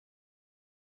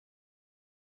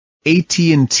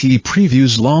AT&T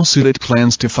previews lawsuit it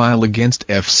plans to file against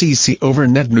FCC over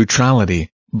net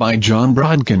neutrality, by John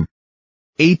Brodkin.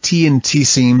 AT&T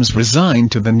seems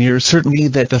resigned to the near certainty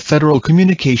that the Federal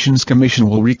Communications Commission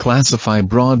will reclassify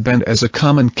broadband as a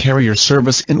common carrier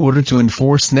service in order to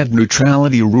enforce net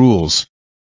neutrality rules.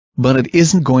 But it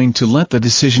isn't going to let the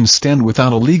decision stand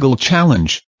without a legal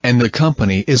challenge, and the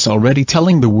company is already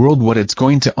telling the world what it's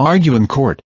going to argue in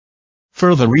court.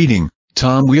 Further reading,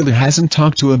 Tom Wheeler hasn't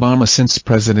talked to Obama since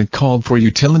President called for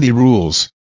utility rules.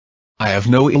 I have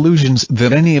no illusions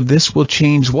that any of this will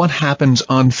change what happens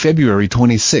on February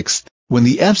 26, when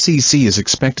the FCC is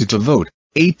expected to vote,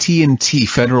 AT&T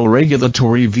Federal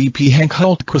Regulatory VP Hank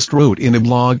Hultquist wrote in a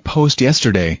blog post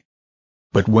yesterday.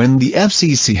 But when the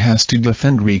FCC has to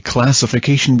defend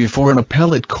reclassification before an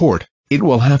appellate court, it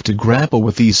will have to grapple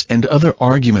with these and other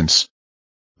arguments.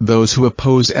 Those who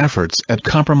oppose efforts at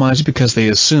compromise because they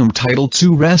assume Title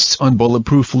II rests on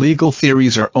bulletproof legal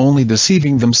theories are only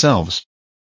deceiving themselves.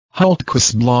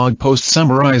 Hultquist's blog post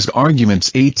summarized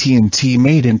arguments AT&T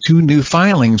made in two new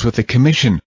filings with the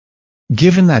Commission.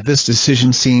 Given that this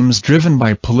decision seems driven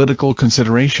by political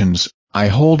considerations, I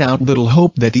hold out little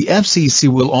hope that the FCC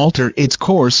will alter its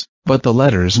course, but the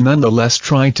letters nonetheless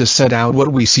try to set out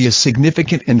what we see as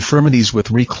significant infirmities with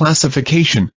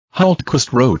reclassification,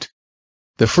 Hultquist wrote.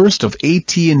 The first of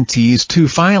AT&T's two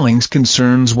filings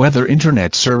concerns whether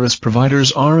Internet service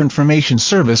providers are information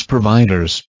service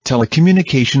providers,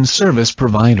 telecommunications service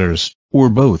providers, or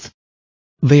both.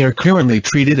 They are currently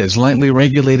treated as lightly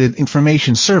regulated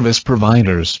information service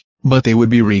providers, but they would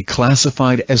be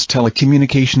reclassified as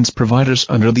telecommunications providers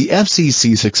under the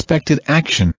FCC's expected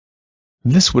action.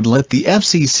 This would let the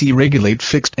FCC regulate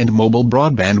fixed and mobile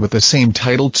broadband with the same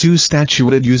Title II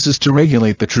statute it uses to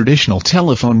regulate the traditional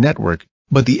telephone network,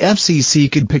 but the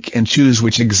FCC could pick and choose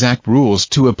which exact rules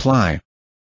to apply.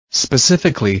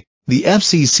 Specifically, the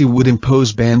FCC would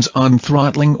impose bans on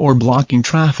throttling or blocking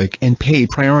traffic and pay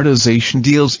prioritization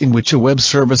deals in which a web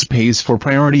service pays for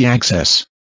priority access.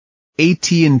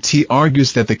 AT&T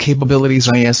argues that the capabilities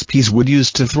ISPs would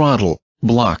use to throttle,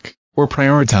 block, or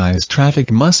prioritize traffic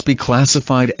must be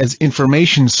classified as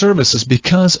information services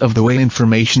because of the way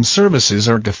information services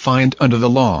are defined under the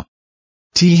law.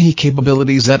 TE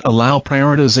capabilities that allow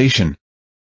prioritization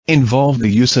involve the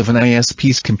use of an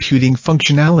ISP's computing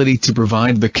functionality to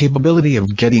provide the capability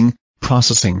of getting,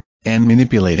 processing, and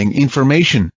manipulating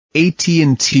information,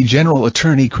 AT&T General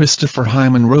Attorney Christopher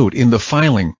Hyman wrote in the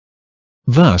filing.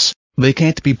 Thus, they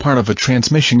can't be part of a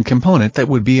transmission component that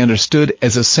would be understood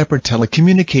as a separate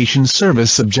telecommunications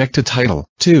service subject to Title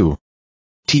II.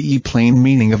 TE plain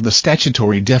meaning of the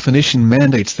statutory definition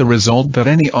mandates the result that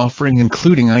any offering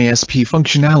including ISP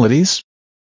functionalities,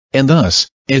 and thus,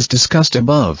 as discussed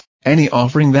above, any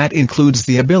offering that includes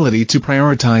the ability to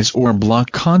prioritize or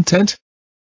block content,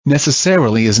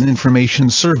 necessarily is an information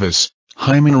service,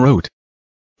 Hyman wrote.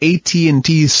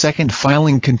 AT&T's second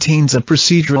filing contains a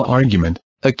procedural argument,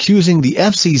 accusing the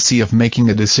FCC of making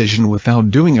a decision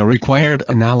without doing a required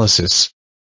analysis.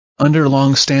 Under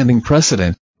long-standing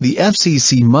precedent, the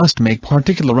FCC must make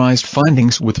particularized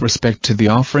findings with respect to the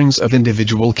offerings of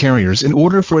individual carriers in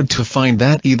order for it to find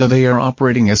that either they are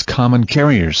operating as common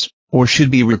carriers, or should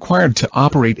be required to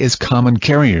operate as common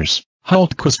carriers,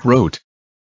 Hultquist wrote.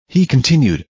 He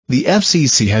continued, the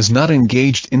FCC has not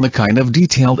engaged in the kind of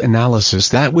detailed analysis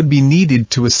that would be needed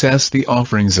to assess the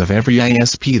offerings of every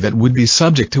ISP that would be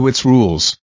subject to its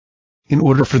rules. In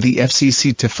order for the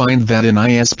FCC to find that an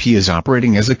ISP is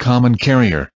operating as a common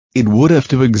carrier, it would have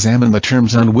to examine the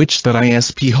terms on which that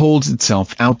ISP holds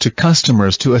itself out to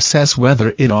customers to assess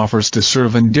whether it offers to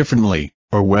serve indifferently,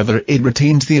 or whether it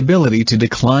retains the ability to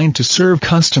decline to serve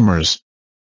customers.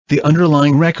 The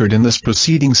underlying record in this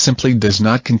proceeding simply does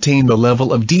not contain the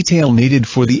level of detail needed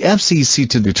for the FCC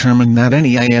to determine that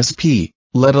any ISP,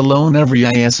 let alone every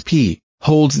ISP,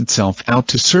 holds itself out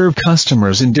to serve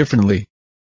customers indifferently.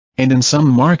 And in some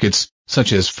markets,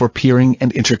 such as for peering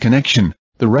and interconnection,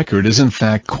 the record is in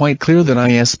fact quite clear that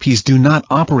ISPs do not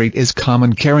operate as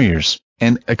common carriers,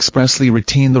 and expressly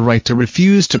retain the right to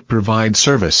refuse to provide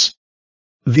service.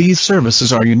 These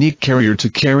services are unique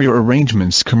carrier-to-carrier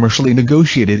arrangements commercially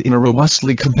negotiated in a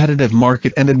robustly competitive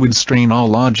market, and it would strain all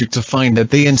logic to find that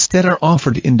they instead are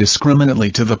offered indiscriminately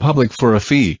to the public for a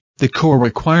fee, the core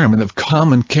requirement of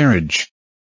common carriage.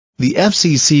 The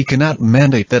FCC cannot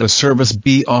mandate that a service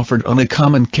be offered on a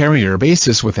common carrier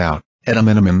basis without, at a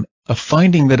minimum, a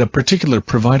finding that a particular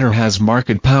provider has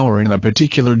market power in a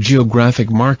particular geographic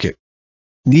market.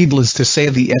 Needless to say,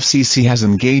 the FCC has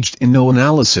engaged in no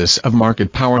analysis of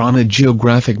market power on a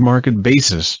geographic market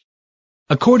basis.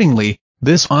 Accordingly,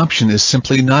 this option is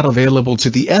simply not available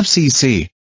to the FCC.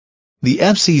 The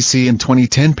FCC in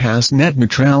 2010 passed net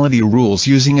neutrality rules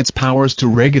using its powers to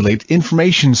regulate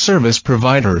information service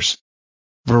providers.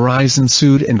 Verizon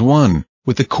sued and won,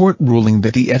 with the court ruling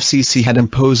that the FCC had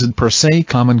imposed per se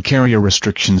common carrier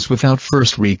restrictions without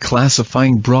first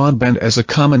reclassifying broadband as a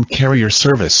common carrier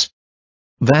service.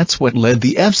 That's what led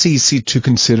the FCC to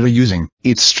consider using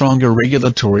its stronger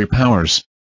regulatory powers.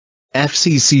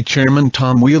 FCC Chairman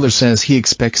Tom Wheeler says he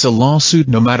expects a lawsuit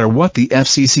no matter what the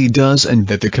FCC does and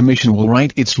that the Commission will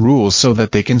write its rules so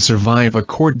that they can survive a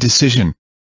court decision.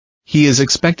 He is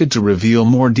expected to reveal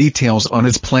more details on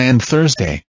its plan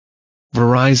Thursday.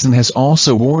 Verizon has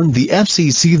also warned the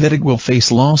FCC that it will face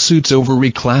lawsuits over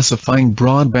reclassifying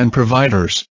broadband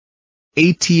providers.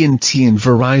 AT&T and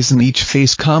Verizon each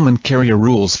face common carrier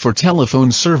rules for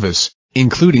telephone service,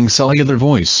 including cellular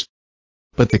voice.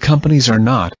 But the companies are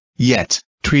not, yet,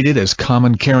 treated as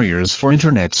common carriers for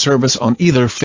Internet service on either